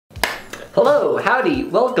Hello, howdy,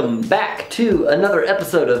 welcome back to another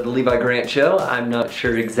episode of the Levi Grant Show. I'm not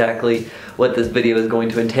sure exactly what this video is going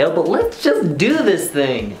to entail, but let's just do this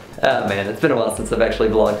thing. Oh man, it's been a while since I've actually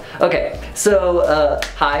vlogged. Okay, so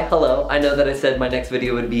hi, hello. I know that I said my next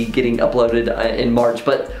video would be getting uploaded in March,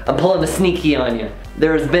 but I'm pulling a sneaky on you.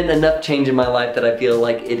 There has been enough change in my life that I feel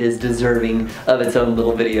like it is deserving of its own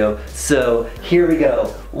little video. So here we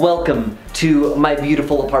go. Welcome to my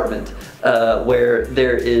beautiful apartment. Where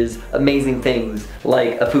there is amazing things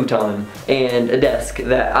like a futon and a desk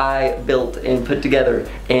that I built and put together,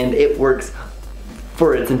 and it works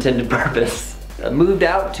for its intended purpose. I moved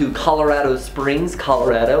out to Colorado Springs,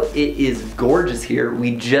 Colorado. It is gorgeous here.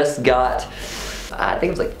 We just got, I think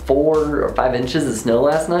it was like 4 or 5 inches of snow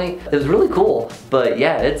last night. It was really cool, but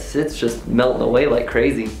yeah, it's just melting away like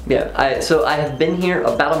crazy. Yeah, so I have been here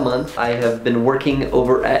about a month. I have been working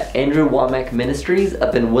over at Andrew Womack Ministries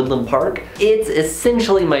up in Woodland Park. It's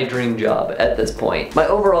essentially my dream job at this point. My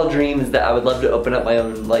overall dream is that I would love to open up my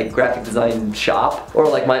own like graphic design shop, or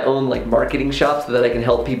like my own like marketing shop, so that I can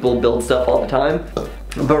help people build stuff all the time.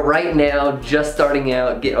 But right now, just starting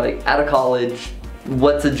out, get like out of college,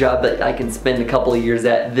 what's a job that I can spend a couple of years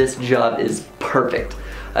at? This job is perfect.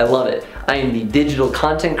 I love it. I am the digital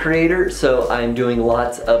content creator, so I'm doing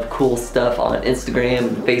lots of cool stuff on Instagram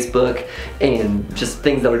and Facebook, and just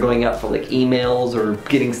things that are going out for like emails or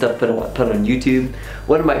getting stuff put on YouTube.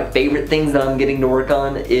 One of my favorite things that I'm getting to work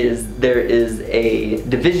on is there is a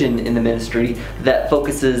division in the ministry that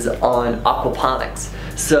focuses on aquaponics.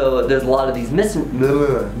 So there's a lot of these mission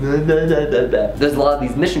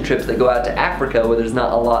trips that go out to Africa where there's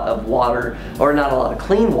not a lot of water, or not a lot of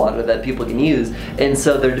clean water that people can use, and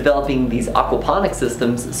so they're developing these aquaponic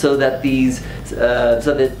systems so that these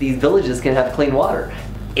villages can have clean water.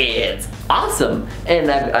 It's awesome, and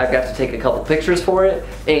I've got to take a couple pictures for it,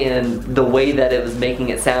 and the way that it was making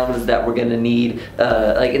it sound is that we're gonna need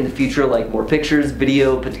like in the future like more pictures,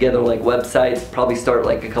 video, put together like websites, probably start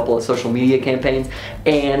like a couple of social media campaigns,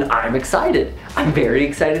 and I'm excited. I'm very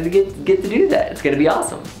excited to get to do that. It's gonna be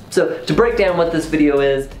awesome. So to break down what this video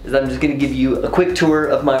is I'm just gonna give you a quick tour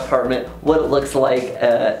of my apartment, what it looks like,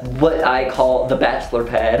 what I call the bachelor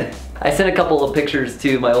pad. I sent a couple of pictures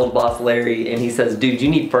to my old boss Larry, and he says, dude, you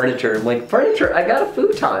need furniture. I'm like, furniture? I got a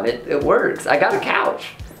futon, it works. I got a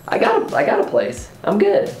couch. I got a place. I'm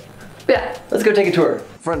good. Yeah, let's go take a tour.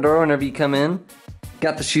 Front door whenever you come in.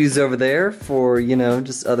 Got the shoes over there for, you know,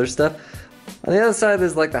 just other stuff. On the other side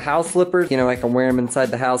is like the house slippers. You know, I can wear them inside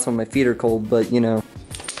the house when my feet are cold, but you know,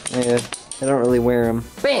 yeah, I don't really wear them.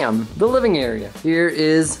 Bam! The living area. Here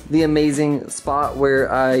is the amazing spot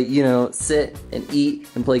where I, you know, sit and eat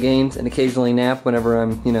and play games and occasionally nap whenever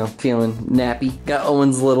I'm, you know, feeling nappy. Got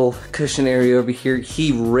Owen's little cushion area over here.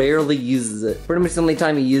 He rarely uses it. Pretty much the only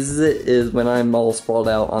time he uses it is when I'm all sprawled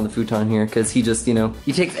out on the futon here, because he just, you know,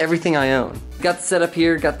 he takes everything I own. Got the setup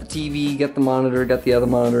here, got the TV, got the monitor, got the other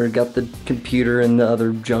monitor, got the computer and the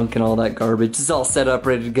other junk and all that garbage. It's all set up,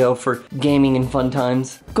 ready to go for gaming and fun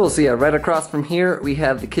times. Cool, so yeah, right across from here, we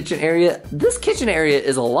have the kitchen area. This kitchen area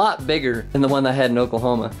is a lot bigger than the one that I had in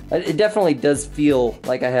Oklahoma. It definitely does feel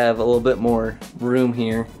like I have a little bit more room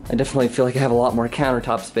here. I definitely feel like I have a lot more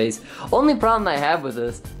countertop space. Only problem I have with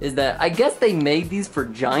this is that I guess they made these for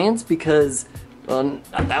giants because, well,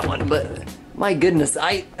 not that one, but my goodness,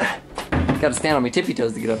 I gotta stand on my tippy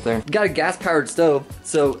toes to get up there. Got a gas-powered stove,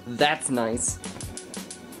 so that's nice.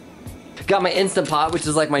 Got my Instant Pot, which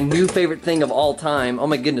is like my new favorite thing of all time. Oh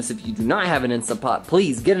my goodness, if you do not have an Instant Pot,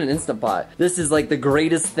 please get an Instant Pot. This is like the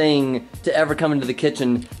greatest thing to ever come into the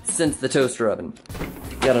kitchen since the toaster oven.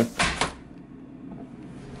 Got a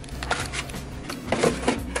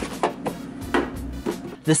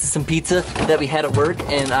This is some pizza that we had at work,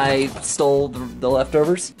 and I stole the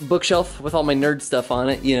leftovers. Bookshelf with all my nerd stuff on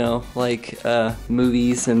it, you know, like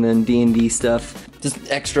movies and then D&D stuff.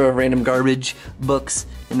 Just extra random garbage, books,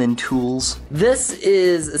 and then tools. This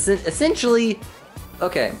is essentially,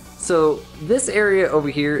 okay, so this area over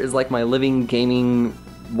here is like my living, gaming,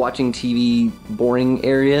 watching TV, boring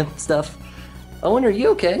area stuff. Owen, are you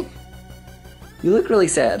okay? You look really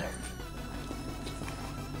sad.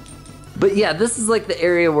 But yeah, this is like the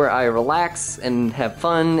area where I relax and have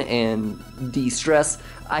fun and de-stress.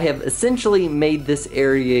 I have essentially made this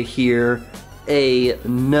area here a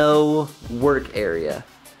no work area.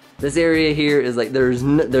 This area here is like, there's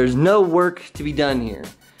no work to be done here.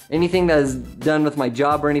 Anything that is done with my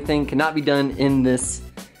job or anything cannot be done in this,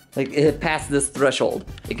 like it passed this threshold.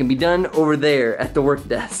 It can be done over there at the work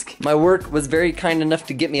desk. My work was very kind enough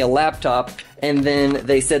to get me a laptop, and then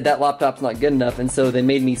they said that laptop's not good enough, and so they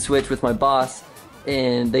made me switch with my boss,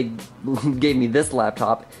 and they gave me this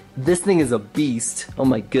laptop. This thing is a beast. Oh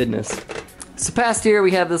my goodness. So past here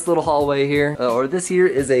we have this little hallway here, or this here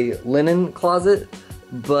is a linen closet,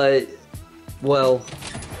 but, well,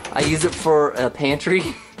 I use it for a pantry.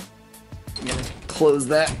 I'm gonna close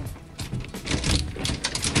that.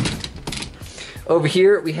 Over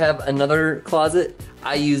here we have another closet.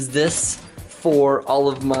 I use this for all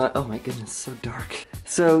of my, oh my goodness, so dark.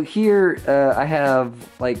 So here I have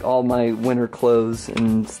like all my winter clothes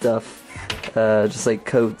and stuff, just like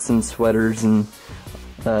coats and sweaters and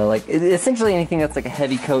like essentially anything that's like a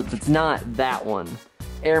heavy coat that's not that one.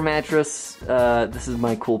 Air mattress, this is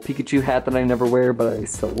my cool Pikachu hat that I never wear, but I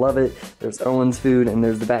still love it. There's Owen's food, and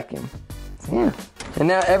there's the vacuum. So yeah. And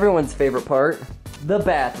now everyone's favorite part, the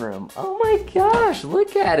bathroom. Oh my gosh,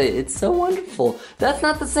 look at it. It's so wonderful. That's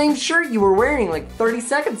not the same shirt you were wearing like 30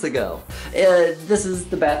 seconds ago. This is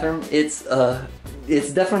the bathroom.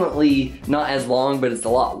 It's definitely not as long, but it's a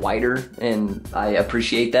lot wider, and I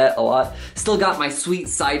appreciate that a lot. Still got my sweet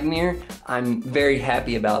side mirror. I'm very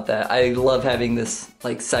happy about that. I love having this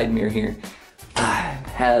like side mirror here.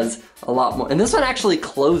 Has a lot more, and this one actually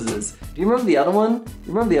closes. Do you remember the other one?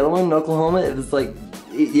 You remember the other one in Oklahoma? It was like,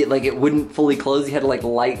 it wouldn't fully close. You had to like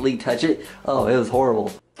lightly touch it. Oh, it was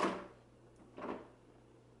horrible.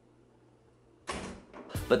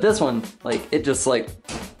 But this one, like, it just like,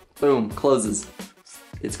 boom, closes.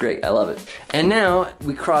 It's great, I love it. And now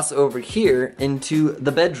we cross over here into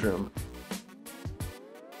the bedroom.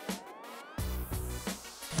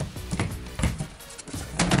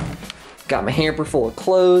 Got my hamper full of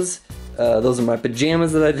clothes. Those are my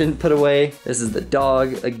pajamas that I didn't put away. This is the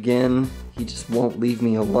dog again. He just won't leave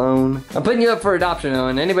me alone. I'm putting you up for adoption,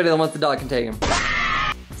 Owen. Anybody that wants the dog can take him.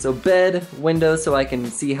 So bed, window so I can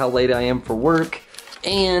see how late I am for work.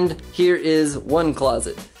 And here is one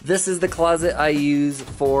closet. This is the closet I use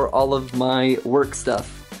for all of my work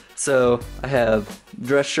stuff. So I have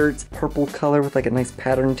dress shirts, purple color with like a nice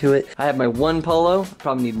pattern to it. I have my one polo,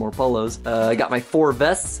 probably need more polos. I got my 4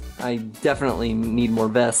 vests. I definitely need more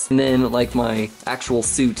vests. And then like my actual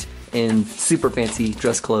suit and super fancy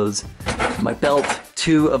dress clothes. My belt,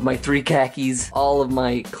 2 of my 3 khakis, all of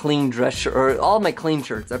my clean dress shirts, or all of my clean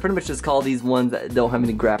shirts. I pretty much just call these ones that don't have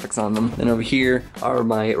any graphics on them. Then over here are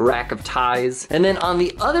my rack of ties. And then on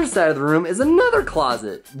the other side of the room is another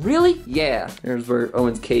closet. Really? Yeah. There's where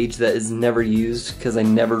Owen's cage that is never used because I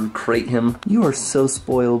never crate him. You are so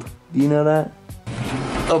spoiled. Do you know that?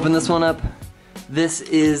 Open this one up. This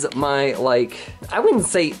is my, like, I wouldn't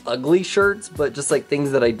say ugly shirts, but just like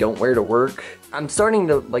things that I don't wear to work. I'm starting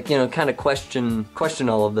to, like, you know, kind of question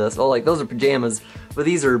all of this. Oh, like, those are pajamas, but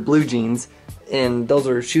these are blue jeans, and those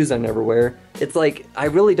are shoes I never wear. It's like, I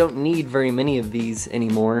really don't need very many of these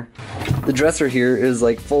anymore. The dresser here is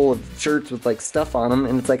like full of shirts with like stuff on them,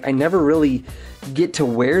 and it's like, I never really get to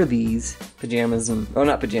wear these pajamas, and, oh,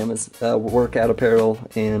 not pajamas, workout apparel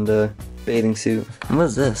and bathing suit. And what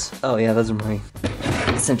is this? Oh yeah, those are my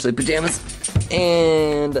essentially pajamas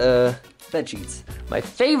and bed sheets. My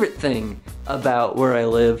favorite thing about where I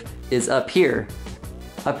live is up here.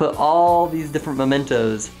 I put all these different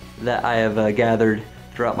mementos that I have gathered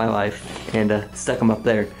throughout my life and stuck them up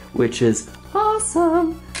there, which is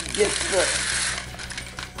awesome. Yeah,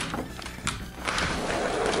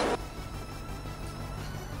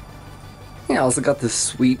 I also got this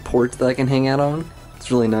sweet porch that I can hang out on.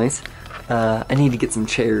 It's really nice. I need to get some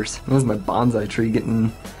chairs. This is my bonsai tree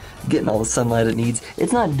getting all the sunlight it needs.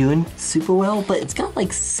 It's not doing super well, but it's got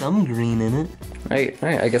like some green in it.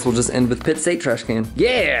 Alright, I guess we'll just end with Pit State Trash Can.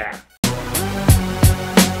 Yeah!